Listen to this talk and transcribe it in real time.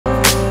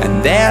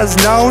There's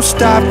no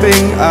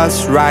stopping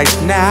us right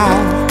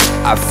now.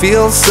 I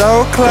feel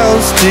so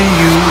close to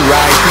you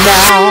right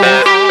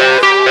now.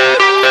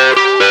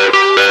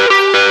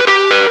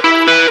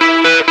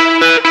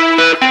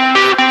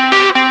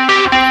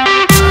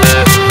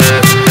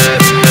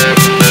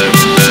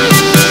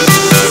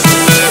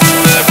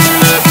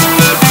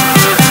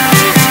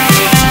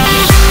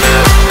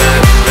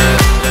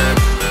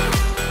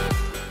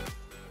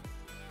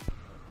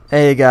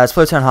 Hey guys,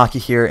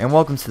 FlotownHockey here, and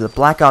welcome to the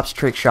Black Ops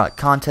Trickshot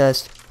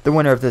contest. The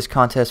winner of this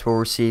contest will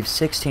receive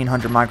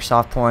 1,600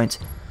 Microsoft points,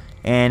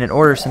 and in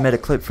order to submit a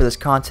clip for this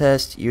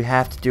contest, you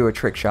have to do a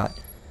trick shot.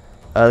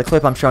 The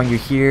clip I'm showing you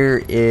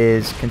here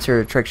is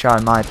considered a trick shot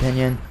in my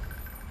opinion.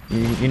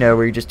 You know,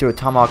 where you just do a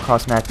tomahawk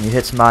cross map and you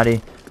hit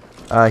somebody.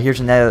 Here's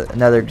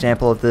another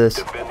example of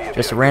this.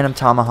 Just a random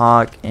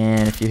tomahawk,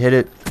 and if you hit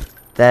it,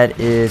 that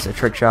is a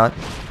trick shot.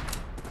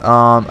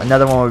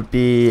 Another one would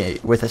be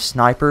with a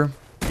sniper.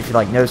 If you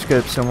like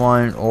no-scope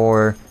someone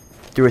or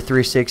do a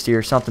 360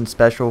 or something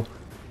special.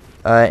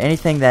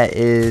 Anything that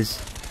is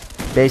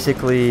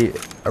basically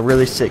a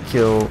really sick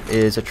kill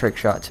is a trick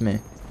shot to me.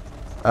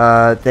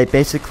 They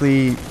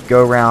basically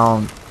go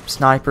around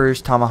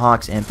snipers,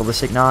 tomahawks, and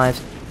ballistic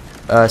knives.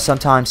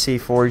 Sometimes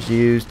C4 is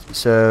used,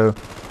 so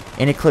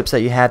any clips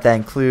that you have that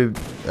include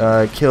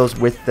kills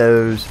with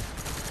those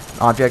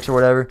objects or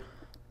whatever,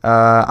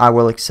 I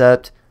will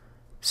accept.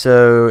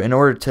 So in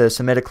order to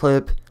submit a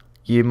clip,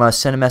 you must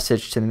send a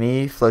message to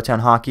me,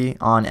 FlotownHockey,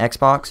 on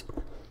Xbox.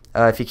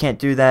 If you can't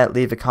do that,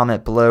 leave a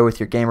comment below with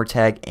your gamer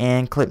tag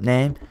and clip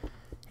name,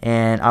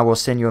 and I will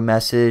send you a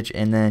message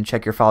and then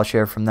check your file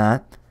share from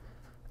that.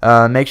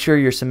 Make sure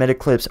your submitted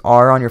clips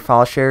are on your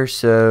file share,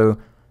 so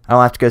I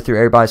don't have to go through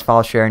everybody's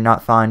file share and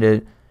not find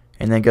it,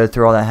 and then go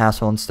through all that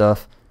hassle and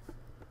stuff.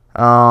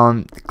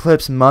 The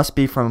clips must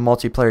be from a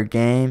multiplayer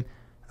game,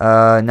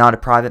 not a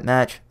private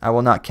match. I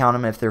will not count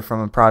them if they're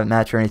from a private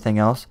match or anything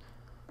else.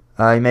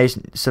 You may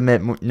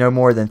submit no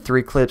more than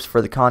 3 clips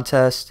for the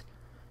contest.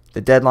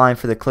 The deadline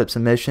for the clip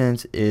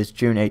submissions is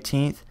June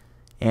 18th,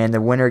 and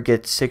the winner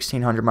gets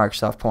 1,600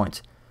 Microsoft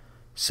points.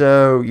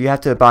 So you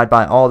have to abide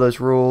by all those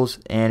rules,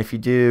 and if you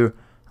do,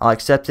 I'll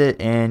accept it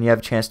and you have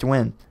a chance to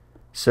win.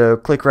 So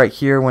click right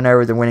here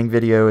whenever the winning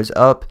video is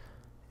up,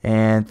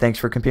 and thanks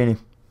for competing.